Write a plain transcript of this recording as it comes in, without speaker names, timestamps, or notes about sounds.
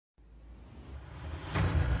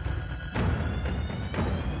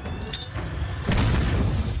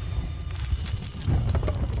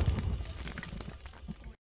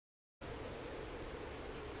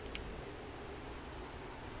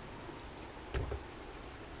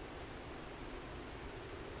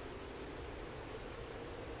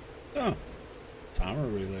Timer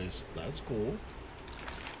relays. That's cool.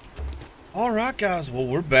 Alright guys, well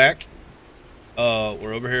we're back.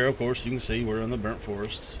 We're over here, of course, you can see we're in the burnt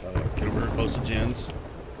forest. Get over here close to Jen's.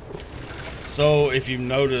 So if you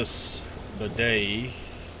notice the day,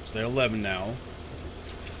 it's day 11 now.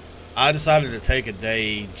 I decided to take a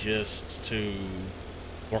day just to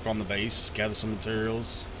work on the base, gather some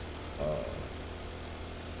materials.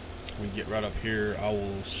 When we get right up here, I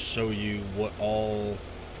will show you what all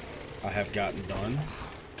I have gotten done.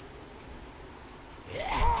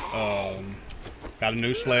 Got a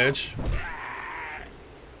new sledge.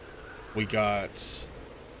 We got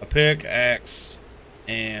a pick, axe,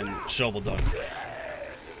 and shovel done.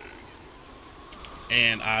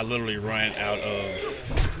 And I literally ran out of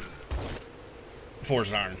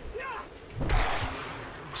forged iron.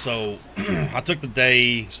 So I took the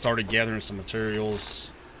day, started gathering some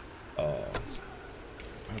materials. I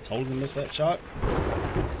totally missed that shot.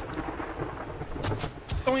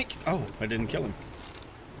 Doink! Oh, I didn't kill him.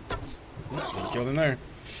 Didn't kill him there.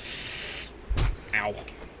 Ow.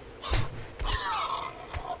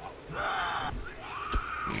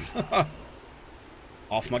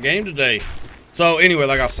 Off my game today. So anyway,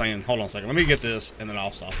 like I was saying, hold on a second. Let me get this, and then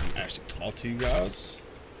I'll stop and actually talk to you guys.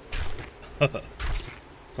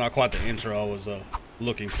 It's not quite the intro I was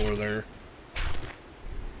looking for there.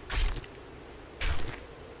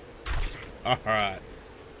 Alright.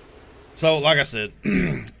 So, like I said,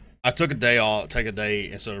 I took a day off, take a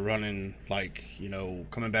day instead of running, like, you know,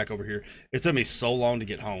 coming back over here. It took me so long to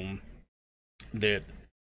get home that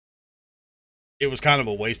it was kind of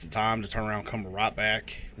a waste of time to turn around and come right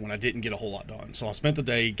back when I didn't get a whole lot done. So I spent the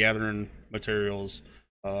day gathering materials,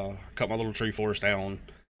 cut my little tree forest down,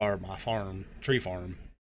 or my farm, tree farm,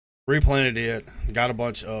 replanted it, got a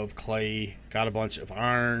bunch of clay, got a bunch of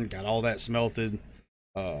iron, got all that smelted,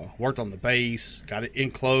 worked on the base, got it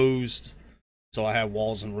enclosed, so I have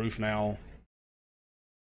walls and roof now,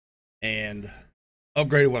 and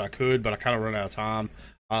upgraded what I could, but I kind of run out of time.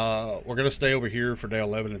 We're gonna stay over here for day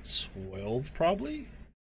 11 and 12 probably.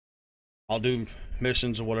 I'll do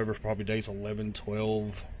missions or whatever for probably days 11,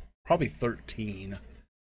 12, probably 13,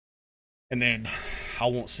 and then I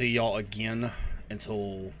won't see y'all again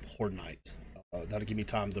until Horde Night. That'll give me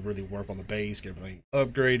time to really work on the base, get everything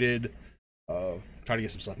upgraded, try to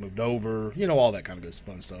get some stuff moved over, you know, all that kind of good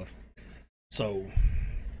fun stuff. So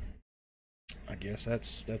I guess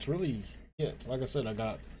that's really it. Like I said, I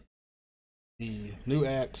got the new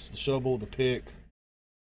axe, the shovel, the pick,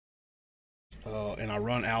 and I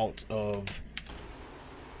run out of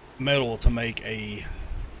metal to make a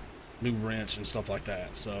new wrench and stuff like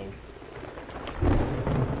that. So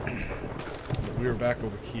we are back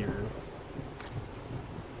over here.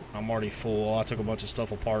 I'm already full. I took a bunch of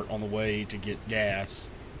stuff apart on the way to get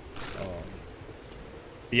gas.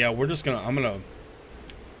 Yeah, we're just gonna. I'm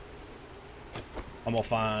gonna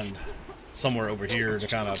find somewhere over here to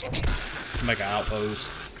kind of make an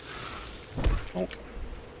outpost. Okay.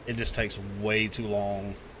 It just takes way too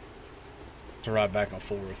long to ride back and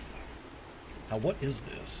forth. Now, what is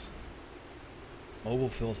this? Mobile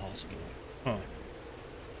Field Hospital. Huh.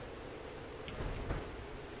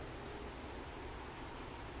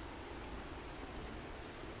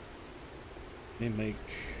 Let me make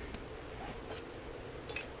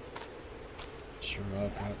sure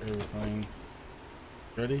I've got everything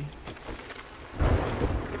ready.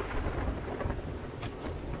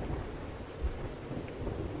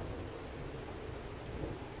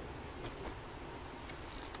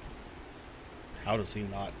 How does he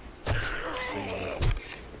not see it?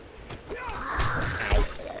 Ow.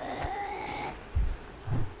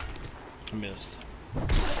 I missed.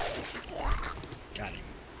 Got him.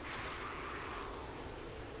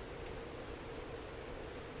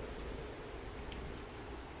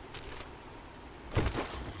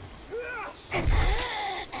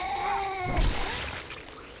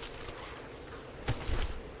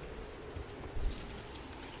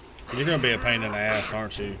 You're gonna be a pain in the ass,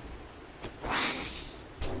 aren't you?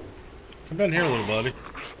 Come down here, little buddy.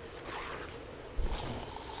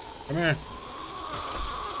 Come here.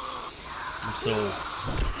 I'm so...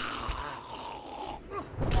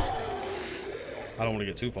 I don't want to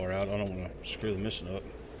get too far out. I don't want to screw the mission up.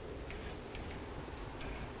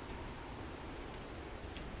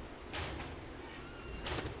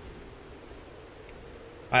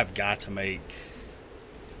 I've got to make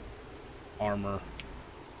armor.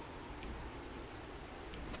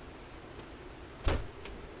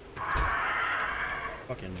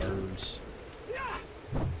 Fucking birds.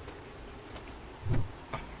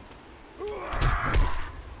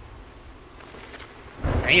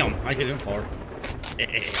 Damn, I hit him far.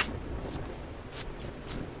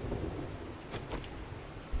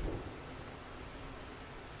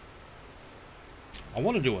 I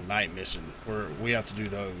want to do a night mission where we have to do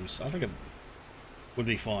those. I think it would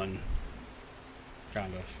be fun.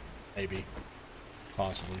 Kind of. Maybe.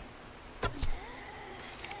 Possibly.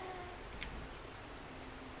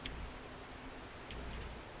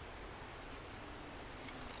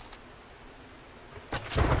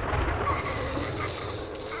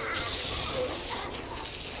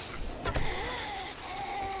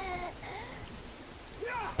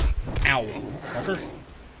 Ow, fucker.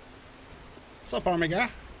 What's up, army guy?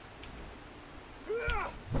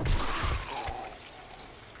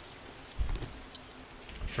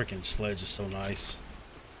 Freaking sledge is so nice.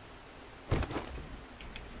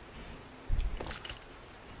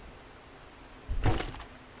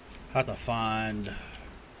 Have to find.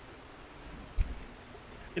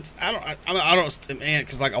 It's I don't man,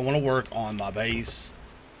 because like I want to work on my base.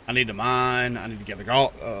 I need to mine. I need to get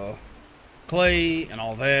the clay and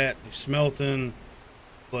all that, do smelting,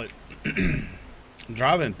 but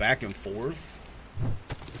driving back and forth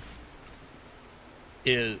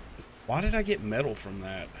is. Why did I get metal from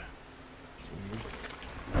that? That's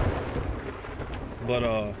weird.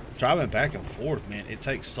 But driving back and forth, man, it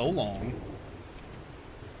takes so long.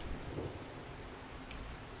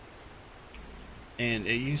 And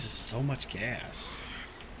it uses so much gas.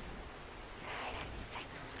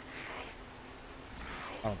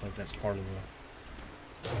 I don't think that's part of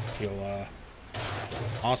the POI.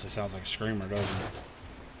 Honestly, sounds like a screamer, doesn't it?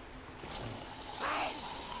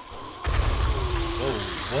 Whoa,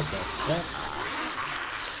 what the fuck?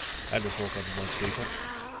 That just woke up a bunch of people.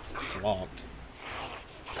 It's locked.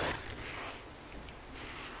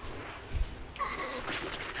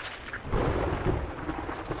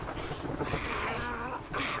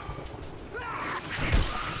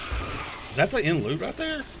 Is that the end loot right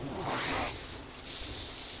there?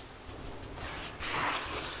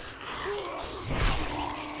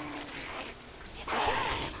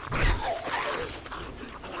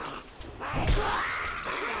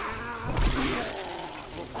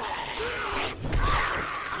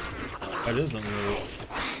 That is end loot.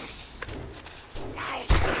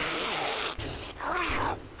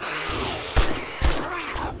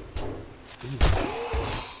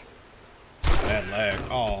 Bad lag.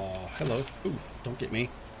 Oh, hello. Ooh, don't get me.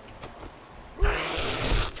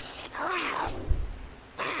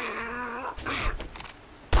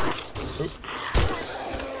 Oop.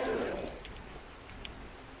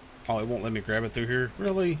 Oh, it won't let me grab it through here?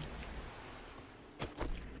 Really?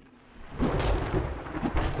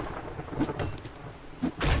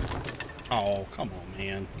 Oh, come on,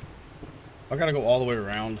 man. I gotta go all the way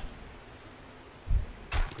around.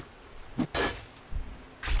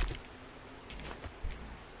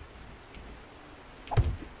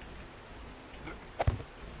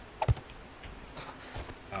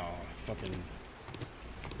 Oh, fucking...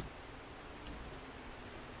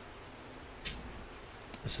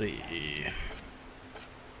 Let's see.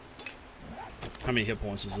 How many hit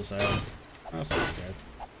points does this have? Oh, that's not bad.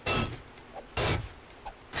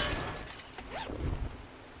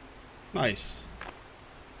 Nice.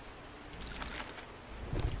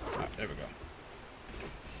 Alright, there we go.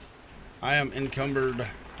 I am encumbered.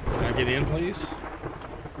 Can I get in, please?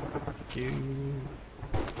 Thank you.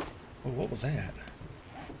 Oh, what was that?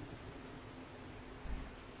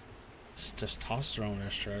 It's just testosterone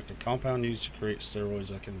extract. A compound used to create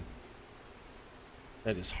steroids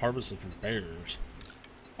that is harvested from bears.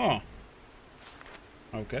 Oh.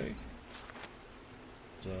 Okay.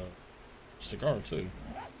 It's a cigar, too.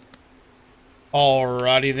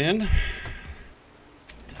 Alrighty then.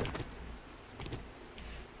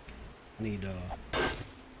 I need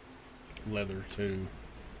leather too,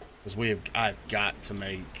 because I've got to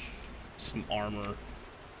make some armor.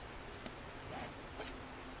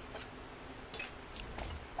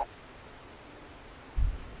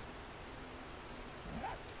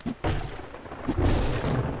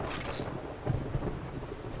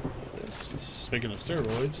 Speaking of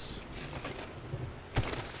steroids.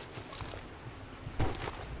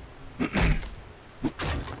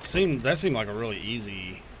 That seemed like a really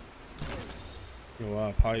easy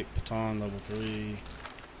pipe baton level 3.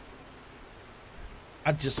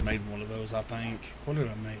 I just made one of those, I think. What did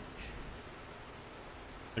I make?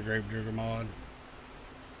 The Gravedigger mod.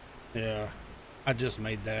 Yeah, I just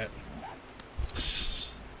made that.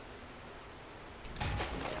 Is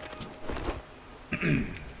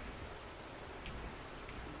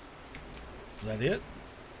that it?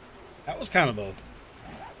 That was kind of a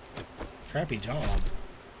crappy job.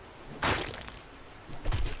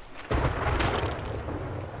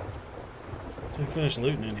 We finished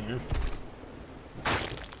looting in here.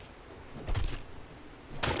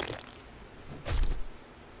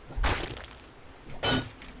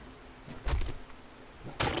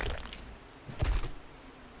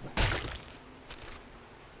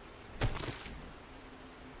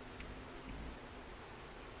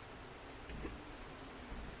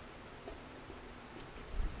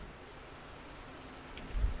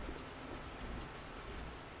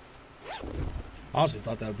 Honestly,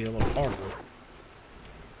 thought that would be a little harder.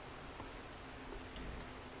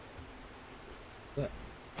 That.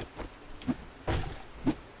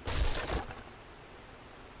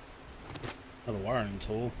 Another wiring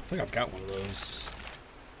tool. I think I've got one of those.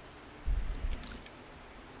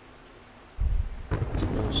 That's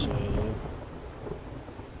bullshit.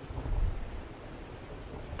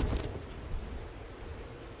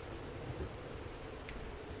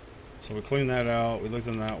 So we cleaned that out. We looked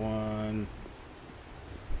in that one.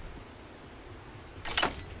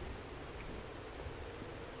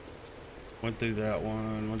 Went through that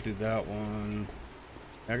one. Went through that one.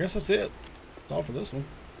 I guess that's it. That's all for this one.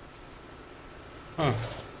 Huh.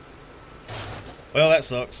 Well, that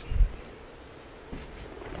sucks.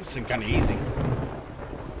 That seemed kind of easy.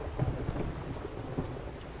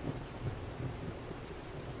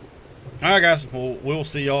 Alright, guys. Well, we'll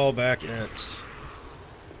see y'all back at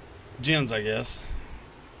Jen's, I guess.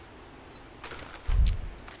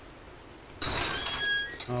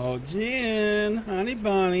 Oh, Jen, honey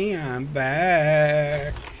bunny, I'm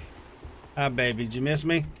back. Hi, baby. Did you miss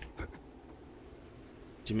me?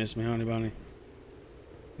 Did you miss me, honey bunny?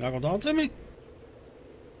 You not gonna talk to me?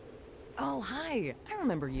 Oh, hi. I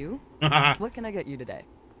remember you. What can I get you today?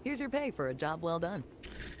 Here's your pay for a job well done.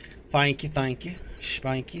 Thank you, thank you.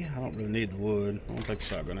 Spank you. I don't really need the wood. I don't take the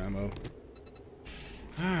shotgun ammo.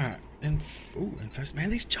 Alright. Ooh, infest. Man,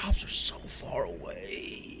 these jobs are so far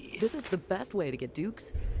away. This is the best way to get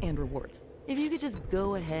dukes and rewards. If you could just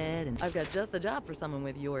go ahead and... I've got just the job for someone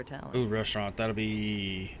with your talent. Ooh, restaurant. That'll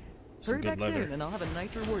be some Hurry good back leather. soon and I'll have a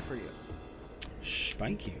nice reward for you.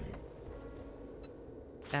 Spank you.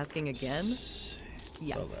 Asking again?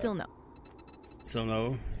 Yeah, still no. Still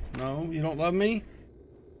no? No? You don't love me?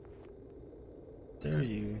 Dare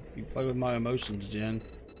you. You play with my emotions, Jen.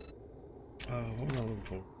 What was I looking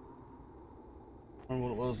for? I don't know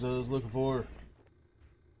what it was I was looking for.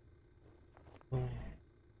 Oh.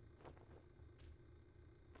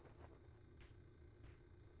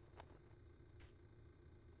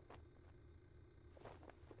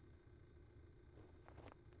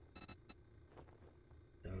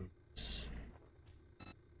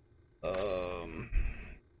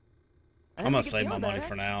 I'm gonna save my money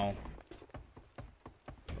for now.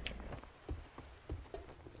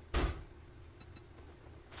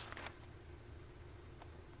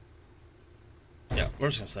 Yeah, we're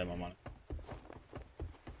just gonna save my money.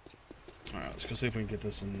 Alright, let's go see if we can get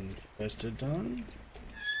this infested done.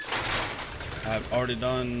 I've already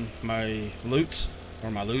done my loot,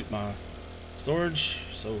 my storage,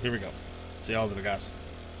 so here we go. See y'all with the guys.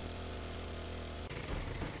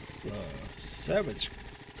 The Savage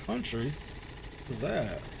Country? What's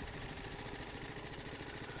that?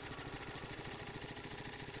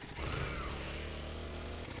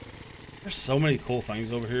 There's so many cool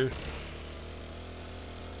things over here.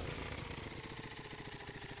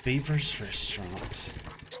 Beaver's Restaurant.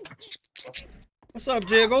 What's up,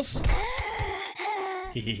 Jiggles?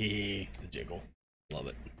 Hehehe, the jiggle. Love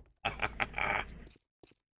it.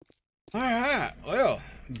 Alright, well,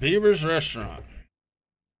 Beaver's Restaurant.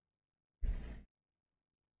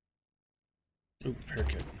 Ooh,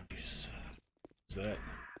 haircut. Nice. What's that?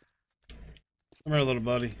 Come here, little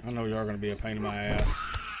buddy. I know you are going to be a pain in my ass.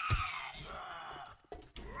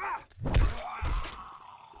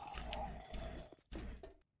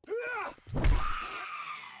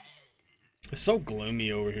 It's so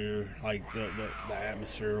gloomy over here, like the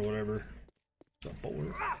atmosphere or whatever. What's up,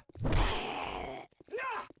 boy?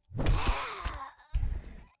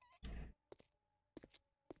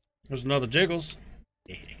 There's another Jiggles.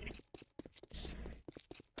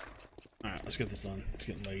 Alright, let's get this done. It's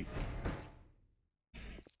getting late.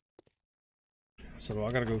 So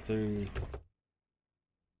I gotta go through...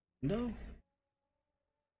 No.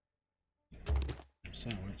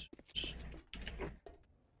 Sandwich.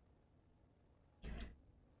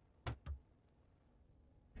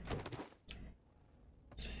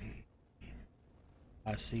 Let's see.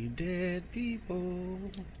 I see dead people.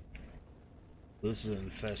 This is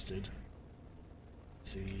infested.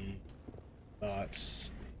 Let's see.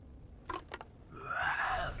 Dots.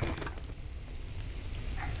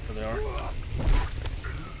 There they are.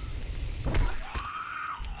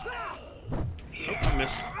 Oh, I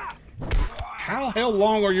missed. How the hell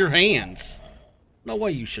long are your hands? No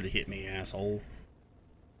way you should have hit me, asshole.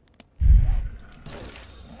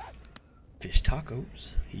 Fish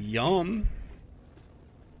tacos. Yum.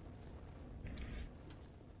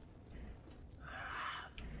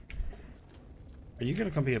 Are you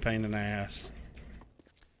gonna come be a pain in the ass?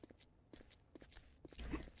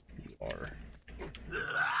 You are.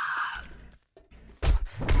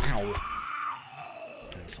 Ow.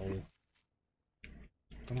 Asshole.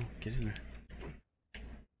 come on, get in there.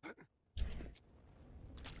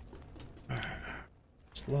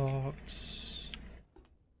 It's locked.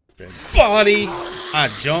 Dead body. I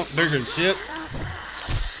jumped bigger than shit.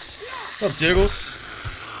 What's up, Jiggles?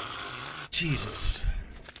 Jesus.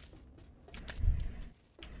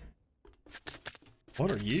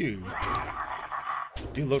 What are you?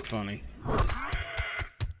 You look funny. Are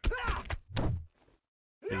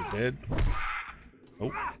you dead?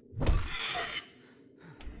 Oh.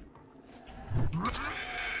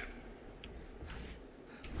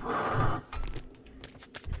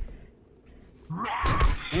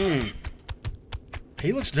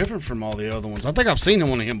 He looks different from all the other ones. I think I've seen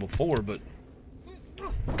one of him before, but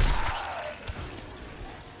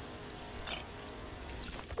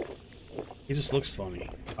he just looks funny.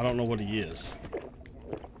 I don't know what he is.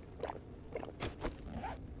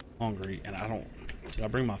 Hungry, and I don't. Did I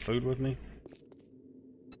bring my food with me?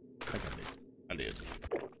 I think I did.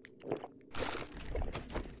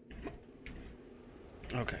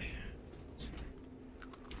 Okay.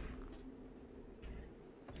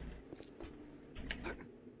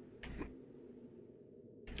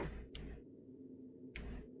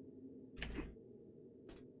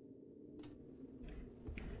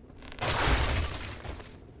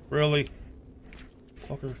 Really?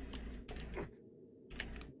 Fucker.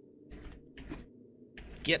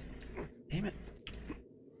 Get. Damn it.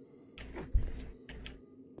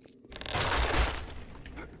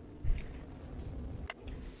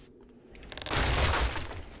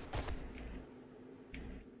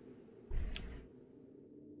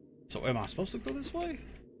 So am I supposed to go this way?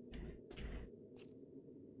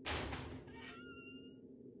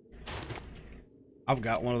 I've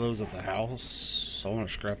got one of those at the house, so I'm gonna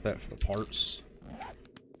scrap that for the parts.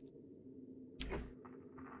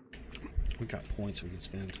 We got points we can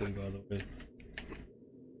spend too, by the way.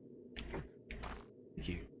 Thank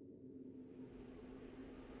you.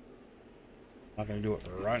 Not gonna do it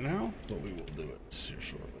right now, but we will do it here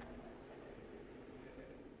shortly.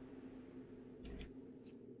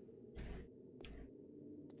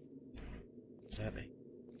 Is that a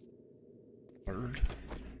bird?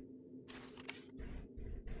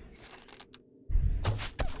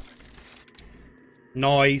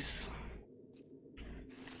 Nice.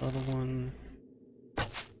 Other one.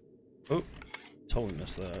 Oh, totally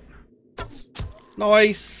missed that.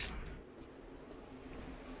 Nice.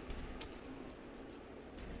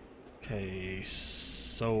 Okay,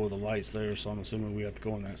 so the light's there, so I'm assuming we have to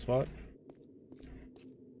go in that spot.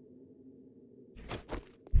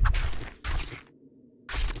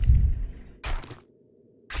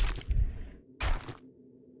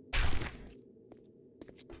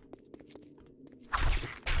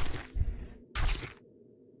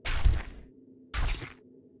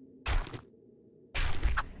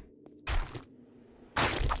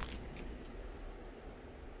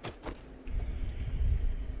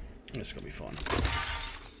 This is gonna be fun.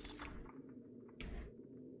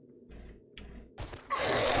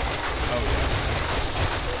 Oh yeah.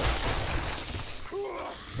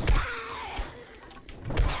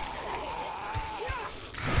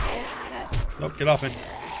 Nope, get off me.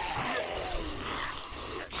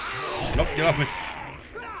 Nope, get off me.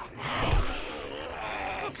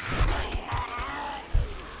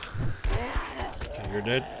 Okay, you're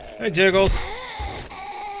dead. Hey, Jiggles.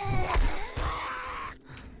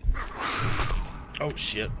 Oh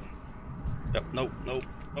shit. Yep, nope, nope,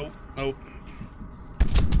 nope, nope.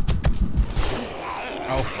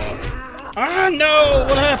 Oh fuck. Ah no!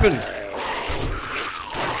 What happened?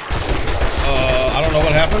 I don't know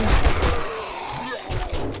what happened.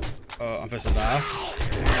 I'm fixing to die.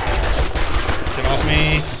 Get off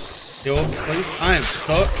me. Heal, please. I am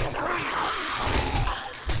stuck.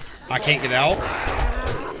 I can't get out.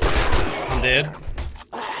 I'm dead.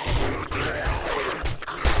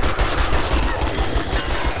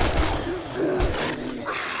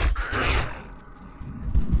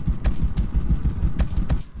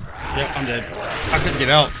 Yep, I'm dead. I couldn't get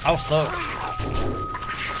out. I was stuck.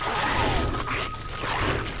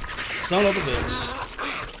 Son of a bitch.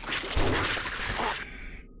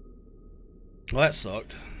 Well, that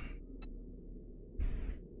sucked.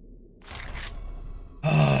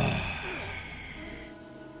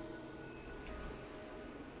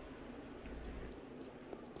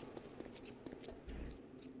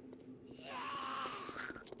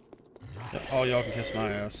 Oh, y'all can kiss my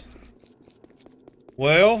ass.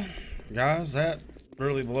 Well, guys, that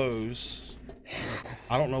really blows.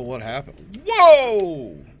 I don't know what happened.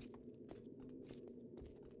 Whoa!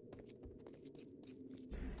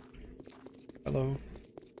 Hello.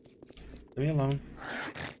 Leave me alone.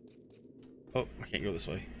 Oh, I can't go this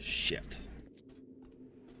way. Shit.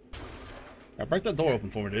 Right, break that door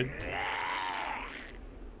open for me, dude.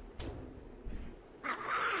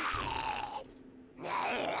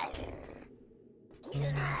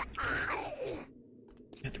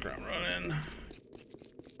 Hit the ground running.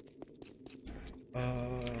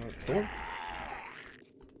 Door?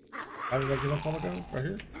 How did I get up while ago? Right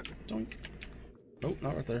here? Doink. Nope,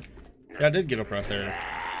 not right there. Yeah, I did get up right there.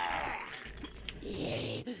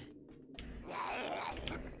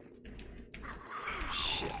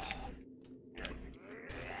 Shit.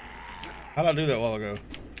 How did I do that a while ago?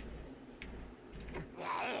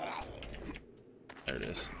 There it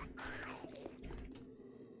is.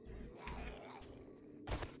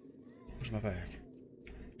 Where's my bag?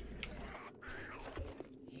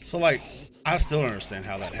 So, like, I still don't understand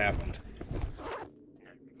how that happened.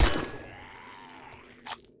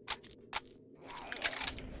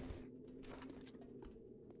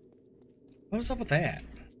 What is up with that?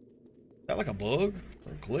 Is that like a bug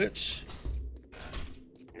or a glitch?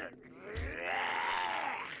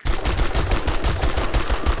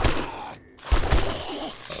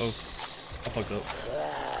 Uh-oh. I fucked up.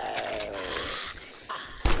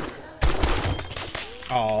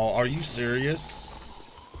 Oh, are you serious?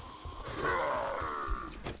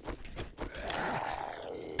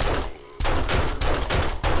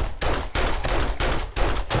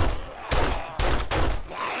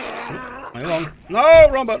 No,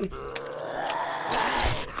 wrong button.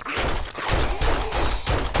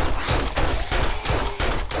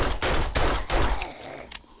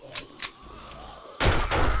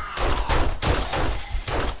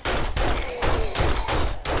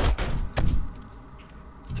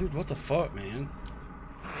 Dude, what the fuck, man?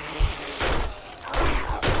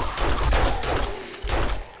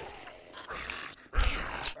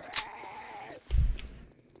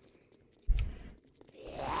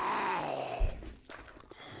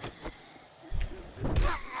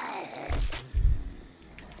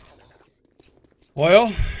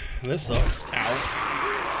 Well, this sucks. Ow.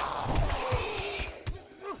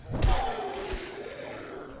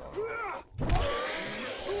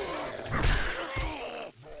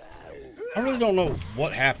 I really don't know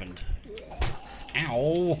what happened.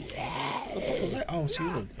 Ow. What the fuck was that? Oh, see, you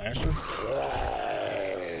little bastard.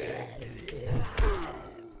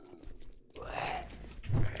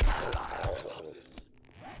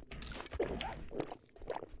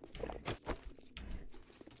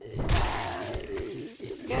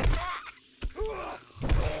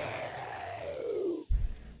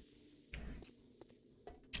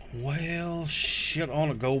 Well, shit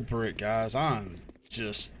on a gold brick, guys. I'm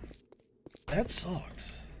just... That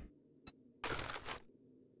sucked.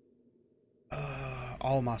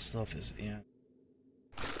 All my stuff is in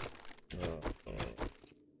the...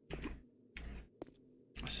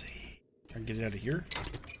 let's see. Can I get it out of here?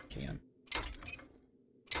 Can.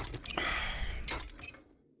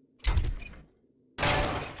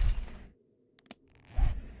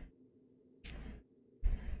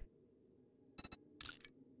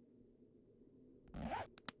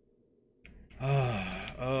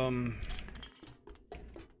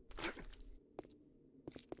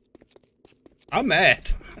 I'm mad.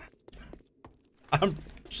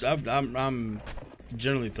 I'm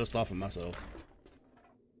generally pissed off at myself.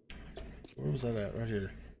 Where was that at? Right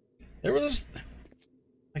here. There was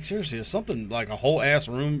like seriously, is something like a whole ass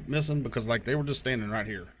room missing because like they were just standing right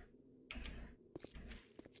here.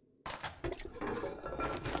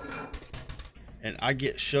 And I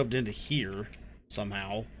get shoved into here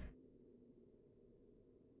somehow.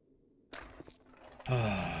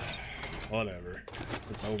 Whatever.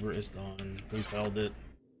 It's over. It's done. We failed it.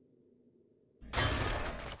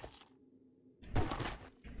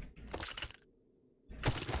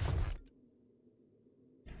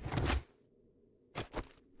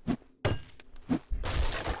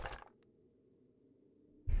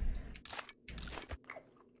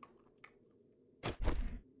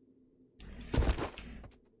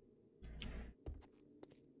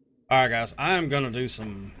 Alright guys, I am gonna do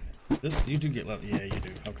some... This, you do get... Yeah, you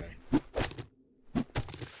do. Okay.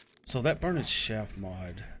 So that burning shaft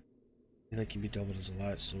mod, that can be doubled as a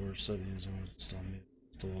light source, settings on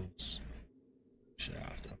installs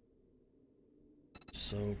shaft.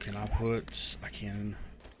 So can I put... I can...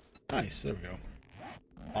 Nice, there we go.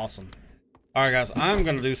 Awesome. Alright guys, I'm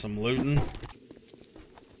gonna do some looting.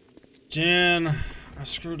 Jen, I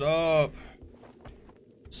screwed up.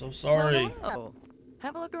 So sorry. Oh.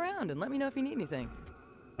 Have a look around and let me know if you need anything.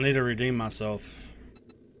 I need to redeem myself.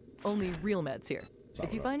 Only real meds here.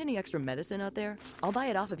 If you find any extra medicine out there, I'll buy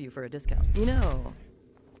it off of you for a discount. You know,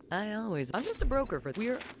 I'm just a broker for...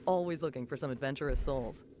 We're always looking for some adventurous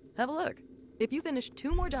souls. Have a look. If you finish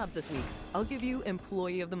 2 more jobs this week, I'll give you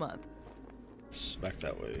Employee of the Month. back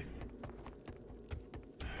that way.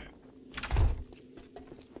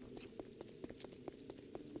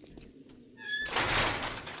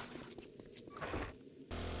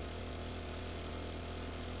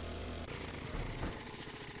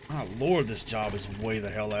 Oh Lord, this job is way the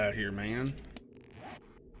hell out here, man.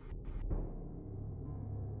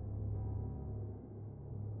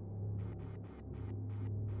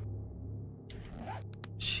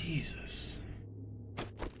 Jesus.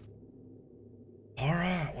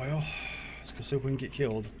 Alright, well, let's go see if we can get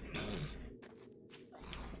killed.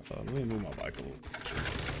 Let me move my bike a little bit.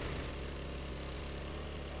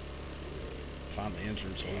 Find the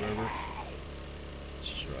entrance or whatever.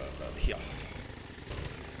 Just right about here.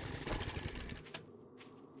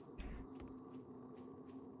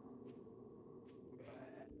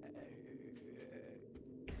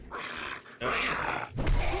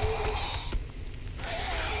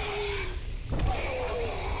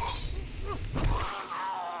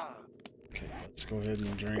 Go ahead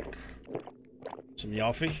and drink some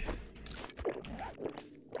Yaffe.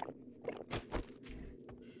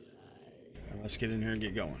 And let's get in here and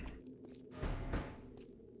get going.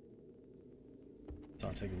 So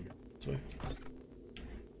I'll take it this way.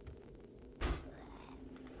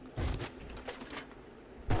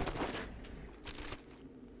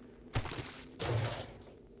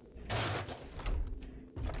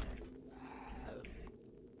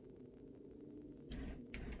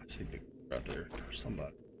 I see big right there, or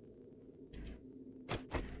somebody.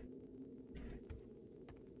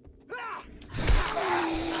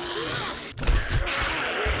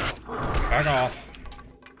 Back off.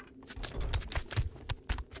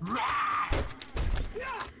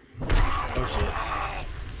 Oh shit.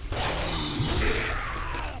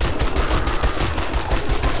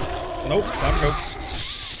 Nope, time to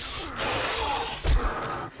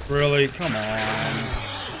go. Really? Come on.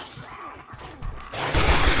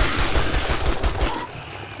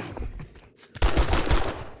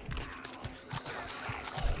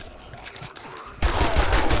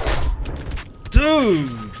 Dude!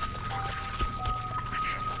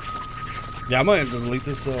 Yeah, I might have to delete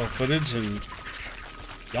this footage and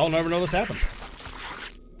y'all never know this happened.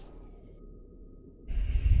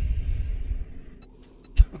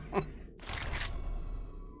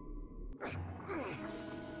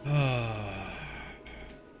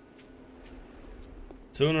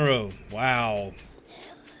 Two in a row. Wow.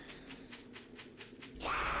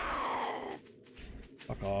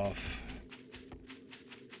 Fuck off.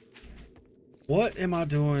 What am I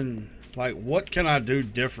doing? Like, what can I do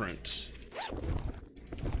different?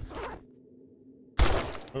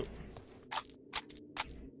 Oh.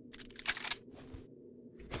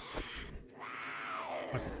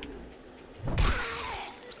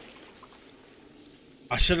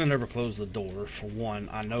 I should have never closed the door, for one.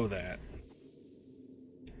 I know that.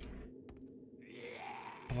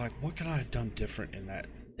 But like, what could I have done different in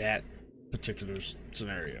that particular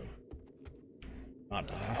scenario? Not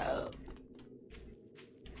die.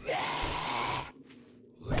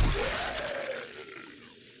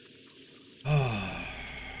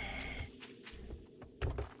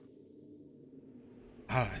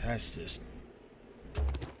 That's just...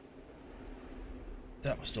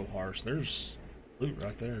 That was so harsh. There's loot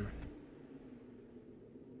right there.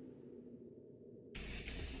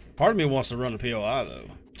 Part of me wants to run the POI though.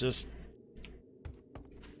 Just...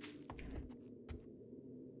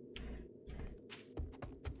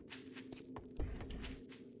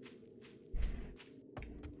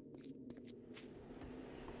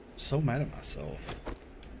 So mad at myself.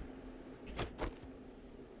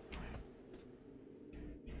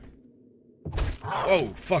 Oh,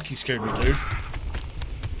 fuck, you scared me, dude.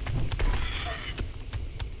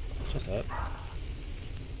 Shut that.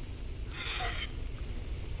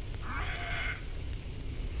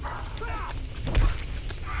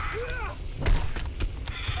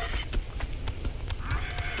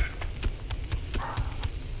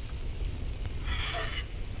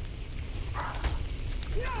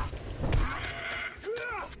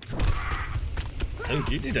 Dude,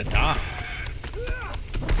 you need to die.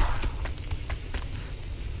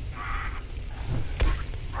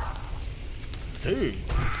 Dude,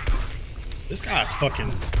 this guy's fucking...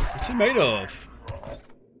 What's he made of?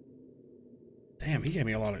 Damn, he gave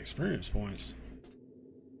me a lot of experience points.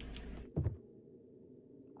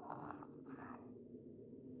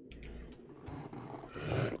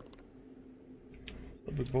 What's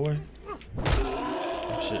up, big boy?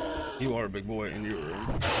 Oh shit, you are a big boy and you're...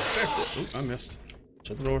 Ooh, I missed.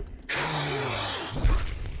 Shut the door.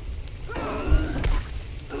 Oh,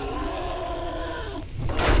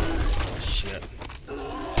 shit.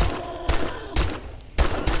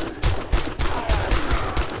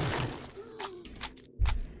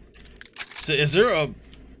 So is there a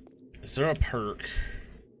perk?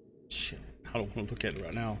 Shit, I don't want to look at it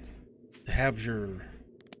right now. To have your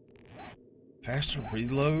faster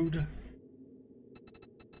reload?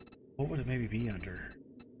 What would it maybe be under?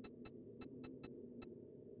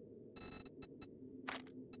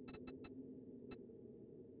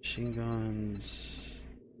 Machine guns,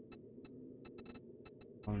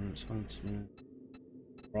 huntsman,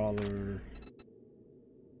 brawler,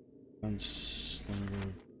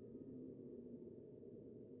 gunslinger.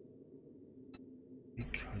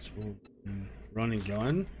 Because we'll running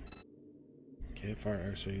gun. Okay, fire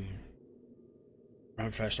actually run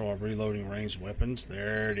faster while reloading ranged weapons.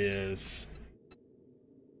 There it is.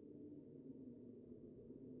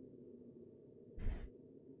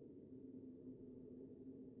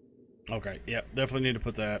 Okay, yep, definitely need to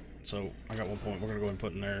put that. So I got 1 point. We're gonna go ahead and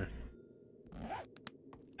put in there.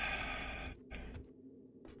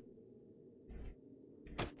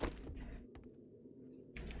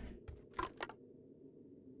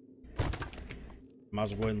 Might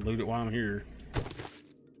as well go ahead and loot it while I'm here.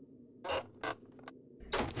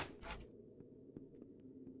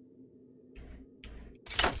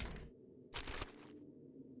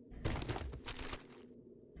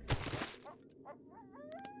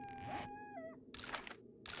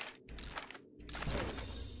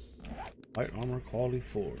 Light armor quality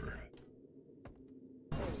 4.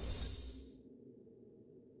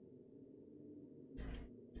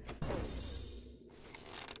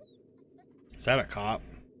 Is that a cop?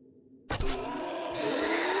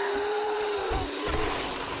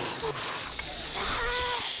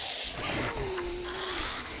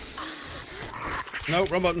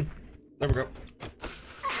 Nope, wrong button. There we go.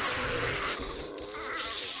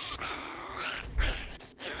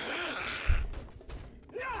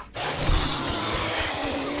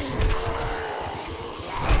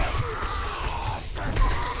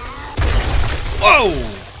 Whoa!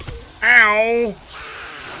 Ow!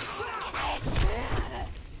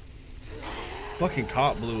 Fucking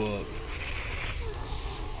cop blew up.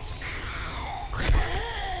 Oh,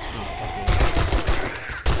 fuck this.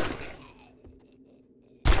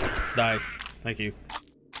 Die. Thank you.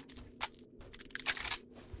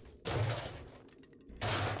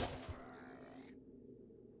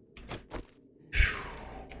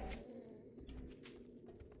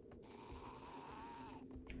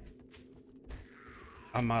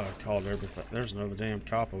 I might have called everything. There's another damn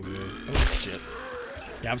cop over there. Oh shit.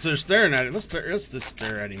 Yeah, I'm sitting there staring at it. Let's just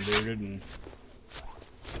stare at him, dude. And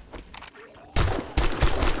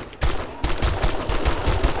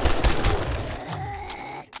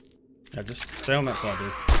yeah, just stay on that side,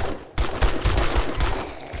 dude.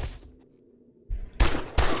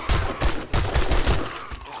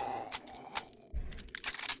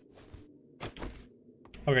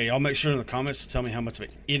 Okay, y'all make sure in the comments to tell me how much of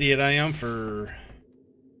an idiot I am for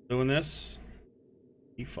doing this.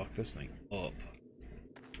 You fuck this thing up.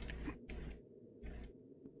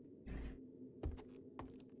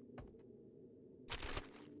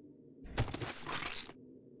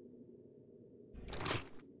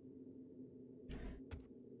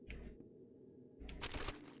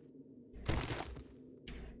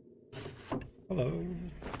 Hello.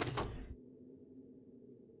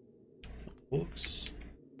 Books.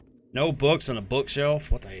 No books on a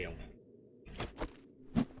bookshelf? What the hell?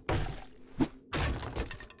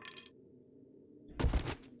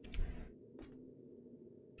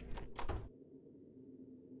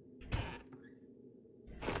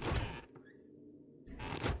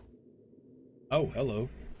 Oh, hello.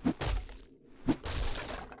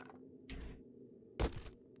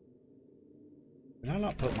 Did I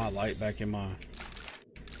not put my light back in my...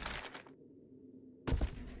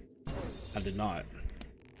 I did not.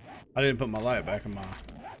 I didn't put my light back in my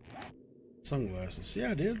sunglasses.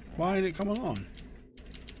 Yeah, I did. Why ain't it coming on?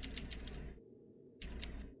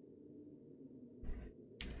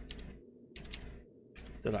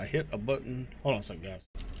 Did I hit a button? Hold on a second, guys.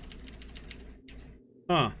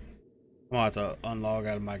 Huh. I'm gonna have to unlog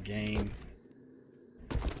out of my game.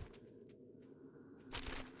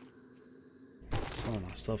 Some of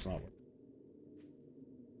my stuff's not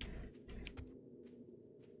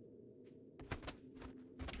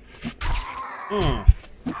working.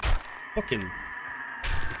 Fucking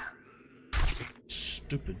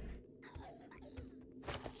stupid.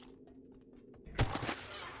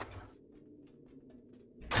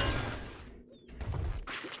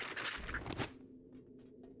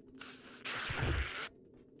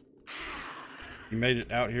 You made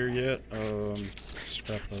it out here yet?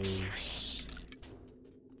 Scrap those.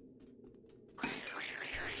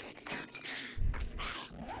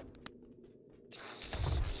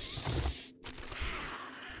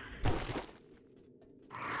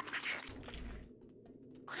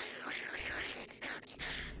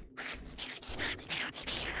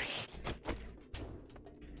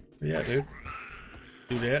 Yeah, dude.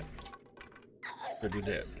 Do that. Or do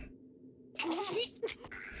that.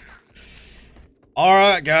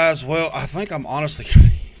 Alright, guys. Well, I think I'm honestly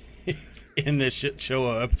gonna end this shit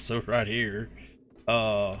show episode right here.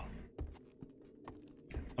 I'm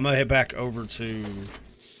gonna head back over to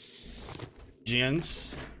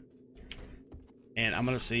Jen's. And I'm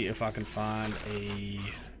gonna see if I can find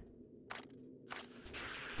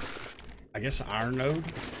I guess an iron node.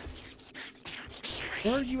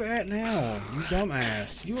 Where are you at now, you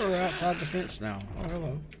dumbass? You are outside the fence now. Oh,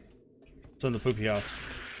 hello. It's in the poopy house.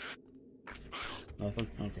 Nothing?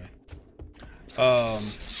 Okay.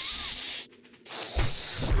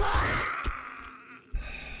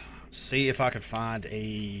 See if I could find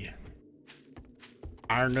a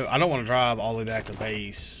iron node. I don't want to drive all the way back to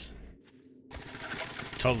base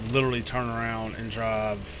to literally turn around and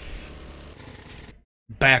drive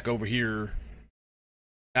back over here.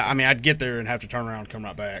 I mean, I'd get there and have to turn around and come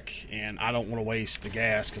right back, and I don't want to waste the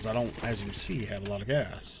gas because I don't, as you can see, have a lot of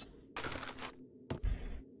gas.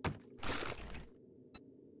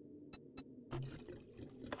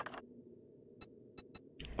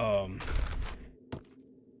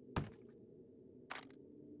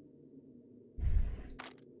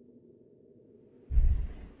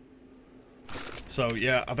 So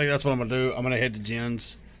yeah, I think that's what I'm gonna do. I'm gonna head to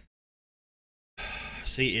Jen's,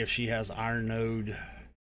 see if she has iron node,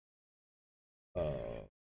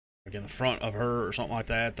 like in the front of her or something like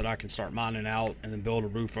that, that I can start mining out and then build a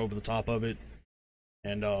roof over the top of it,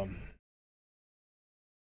 and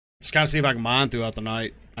just kind of see if I can mine throughout the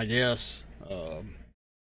night, I guess.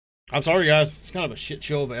 I'm sorry, guys. It's kind of a shit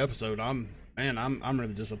show of an episode. I'm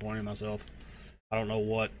really disappointed in myself. I don't know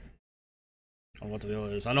what the deal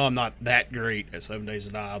is. I know I'm not that great at 7 Days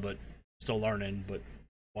to Die, but still learning. But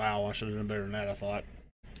wow, I should have done better than that, I thought.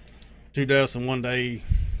 2 deaths in 1 day,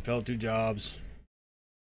 failed 2 jobs.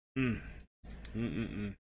 Alright,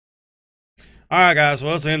 guys.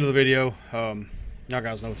 Well, that's the end of the video. Y'all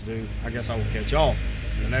guys know what to do. I guess I will catch y'all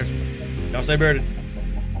in the next one. Y'all stay bearded.